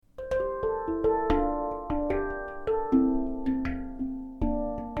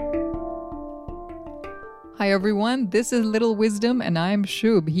Hi everyone, this is Little Wisdom and I'm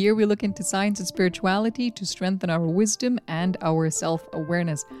Shub. Here we look into science and spirituality to strengthen our wisdom and our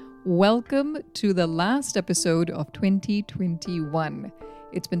self-awareness. Welcome to the last episode of 2021.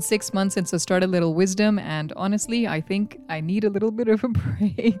 It's been 6 months since I started Little Wisdom, and honestly, I think I need a little bit of a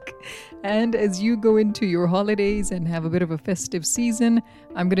break. And as you go into your holidays and have a bit of a festive season,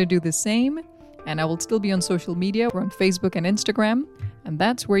 I'm going to do the same. And I will still be on social media. We're on Facebook and Instagram, and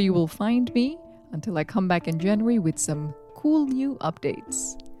that's where you will find me until I come back in January with some cool new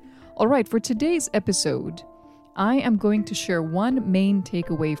updates. All right, for today's episode, I am going to share one main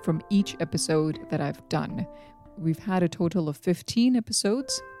takeaway from each episode that I've done. We've had a total of 15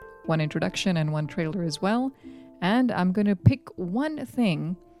 episodes, one introduction and one trailer as well. And I'm going to pick one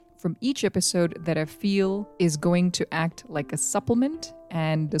thing from each episode that I feel is going to act like a supplement.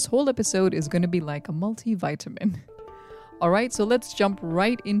 And this whole episode is going to be like a multivitamin. All right, so let's jump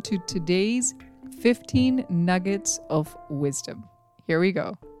right into today's 15 nuggets of wisdom. Here we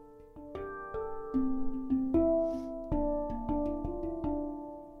go.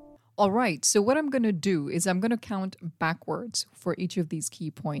 All right, so what I'm going to do is I'm going to count backwards for each of these key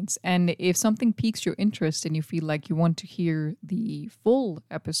points. And if something piques your interest and you feel like you want to hear the full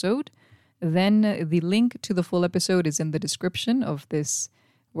episode, then the link to the full episode is in the description of this,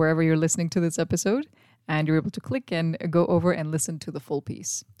 wherever you're listening to this episode, and you're able to click and go over and listen to the full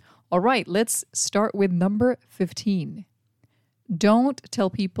piece. All right, let's start with number 15. Don't tell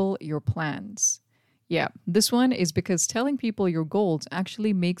people your plans. Yeah, this one is because telling people your goals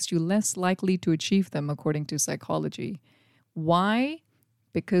actually makes you less likely to achieve them, according to psychology. Why?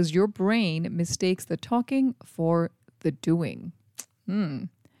 Because your brain mistakes the talking for the doing.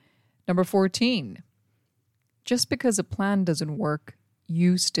 Number 14. Just because a plan doesn't work,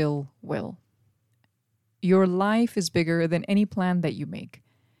 you still will. Your life is bigger than any plan that you make.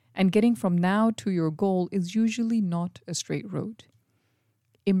 And getting from now to your goal is usually not a straight road.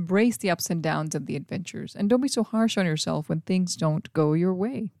 Embrace the ups and downs and the adventures. And don't be so harsh on yourself when things don't go your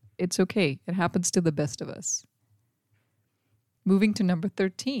way. It's okay. It happens to the best of us. Moving to number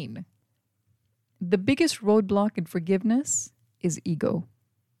 13. The biggest roadblock in forgiveness is ego.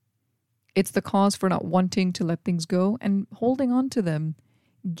 It's the cause for not wanting to let things go, and holding on to them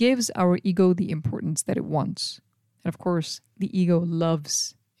gives our ego the importance that it wants. And of course, the ego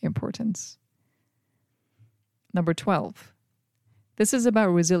loves importance. Number 12. This is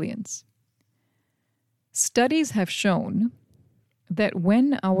about resilience. Studies have shown that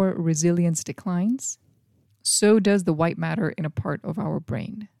when our resilience declines, so does the white matter in a part of our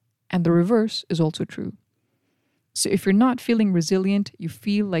brain. And the reverse is also true. So if you're not feeling resilient, you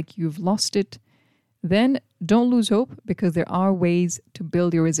feel like you've lost it, then don't lose hope, because there are ways to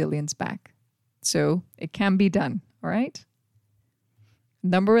build your resilience back. So it can be done, all right?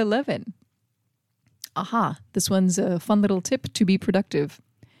 Number 11. This one's a fun little tip to be productive.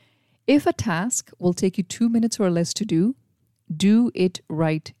 If a task will take you 2 minutes or less to do it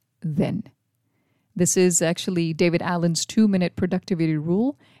right then. This is actually David Allen's 2-minute productivity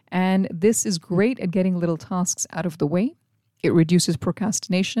rule, and this is great at getting little tasks out of the way. It reduces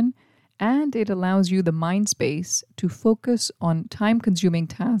procrastination, and it allows you the mind space to focus on time-consuming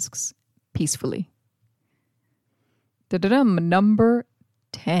tasks peacefully. Number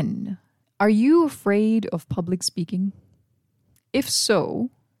 10. Are you afraid of public speaking? If so,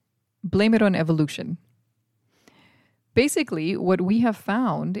 blame it on evolution. Basically, what we have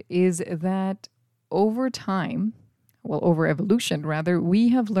found is that over evolution, we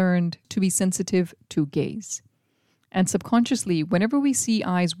have learned to be sensitive to gaze. And subconsciously, whenever we see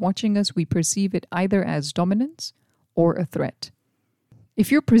eyes watching us, we perceive it either as dominance or a threat. If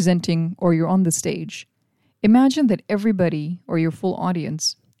you're presenting or you're on the stage, imagine that everybody or your full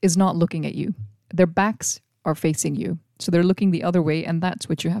audience is not looking at you. Their backs are facing you. So they're looking the other way, and that's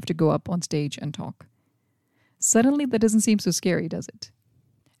what you have to go up on stage and talk. Suddenly, that doesn't seem so scary, does it?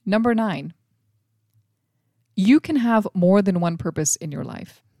 Number 9. You can have more than one purpose in your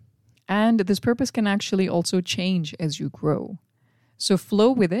life. And this purpose can actually also change as you grow. So flow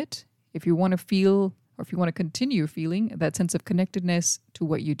with it if you want to feel, or if you want to continue feeling that sense of connectedness to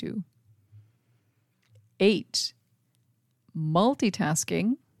what you do. 8.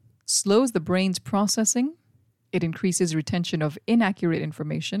 Multitasking slows the brain's processing, it increases retention of inaccurate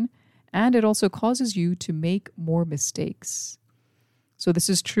information, and it also causes you to make more mistakes. So this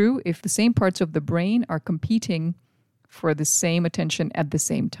is true if the same parts of the brain are competing for the same attention at the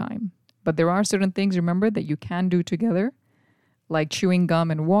same time. But there are certain things, remember, that you can do together, like chewing gum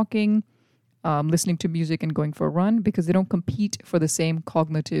and walking, listening to music and going for a run, because they don't compete for the same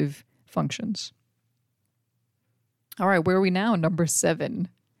cognitive functions. All right, where are we now? Number 7.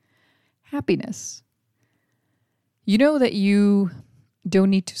 Happiness. You know that you don't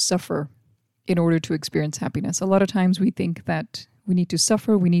need to suffer in order to experience happiness. A lot of times we think that we need to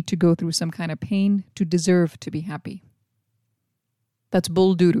suffer, we need to go through some kind of pain to deserve to be happy. That's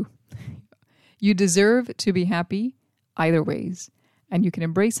bull doo-doo. You deserve to be happy either ways, and you can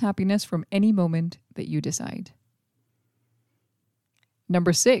embrace happiness from any moment that you decide.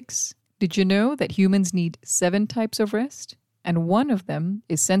 Number 6, did you know that humans need 7 types of rest? And one of them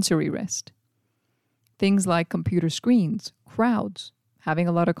is sensory rest. Things like computer screens, crowds, having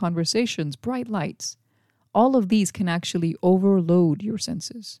a lot of conversations, bright lights. All of these can actually overload your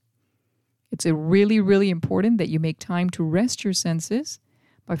senses. It's really, really important that you make time to rest your senses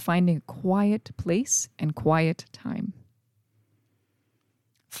by finding a quiet place and quiet time.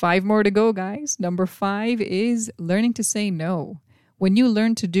 5 more to go, guys. Number 5 is learning to say no. When you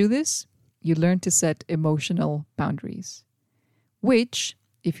learn to do this, you learn to set emotional boundaries, which,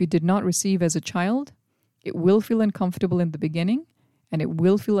 if you did not receive as a child, it will feel uncomfortable in the beginning, and it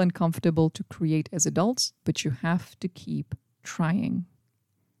will feel uncomfortable to create as adults, but you have to keep trying.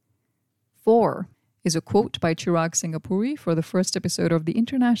 4 is a quote by Chirag Singapuri for the first episode of the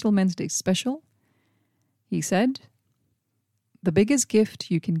International Men's Day special. He said, "The biggest gift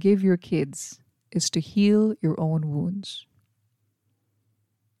you can give your kids is to heal your own wounds."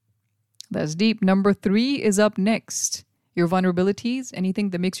 That's deep. Number 3 is up next. Your vulnerabilities, anything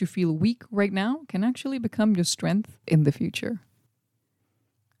that makes you feel weak right now, can actually become your strength in the future.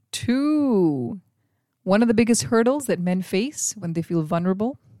 2, one of the biggest hurdles that men face when they feel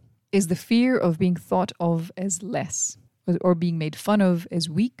vulnerable is the fear of being thought of as less or being made fun of as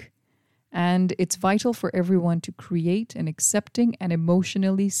weak. And it's vital for everyone to create an accepting and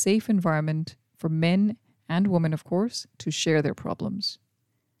emotionally safe environment for men and women, of course, to share their problems.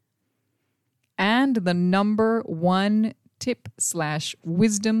 And the number 1 tip /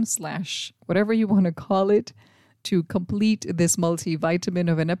 wisdom / whatever you want to call it to complete this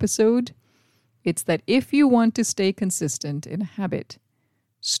multivitamin of an episode, it's that if you want to stay consistent in a habit,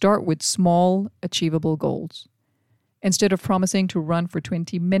 start with small, achievable goals. Instead of promising to run for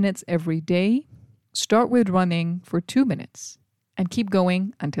 20 minutes every day, start with running for 2 minutes and keep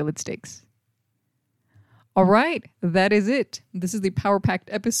going until it sticks. All right, that is it. This is the power-packed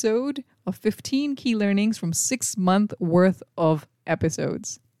episode of 15 key learnings from 6 months worth of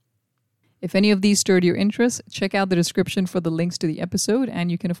episodes. If any of these stirred your interest, check out the description for the links to the episode, and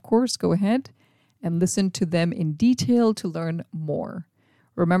you can, of course, go ahead and listen to them in detail to learn more.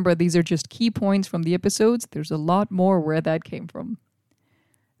 Remember, these are just key points from the episodes. There's a lot more where that came from.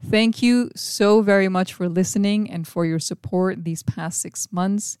 Thank you so very much for listening and for your support these past 6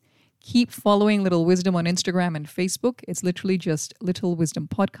 months. Keep following Little Wisdom on Instagram and Facebook. It's literally just Little Wisdom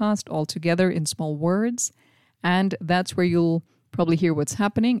Podcast all together in small words. And that's where you'll probably hear what's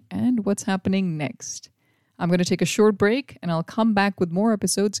happening and what's happening next. I'm going to take a short break and I'll come back with more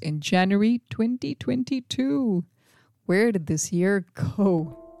episodes in January 2022. Where did this year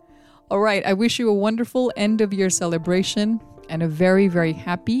go? All right, I wish you a wonderful end of year celebration and a very, very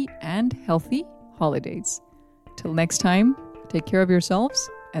happy and healthy holidays. Till next time, take care of yourselves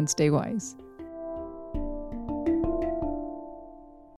and stay wise.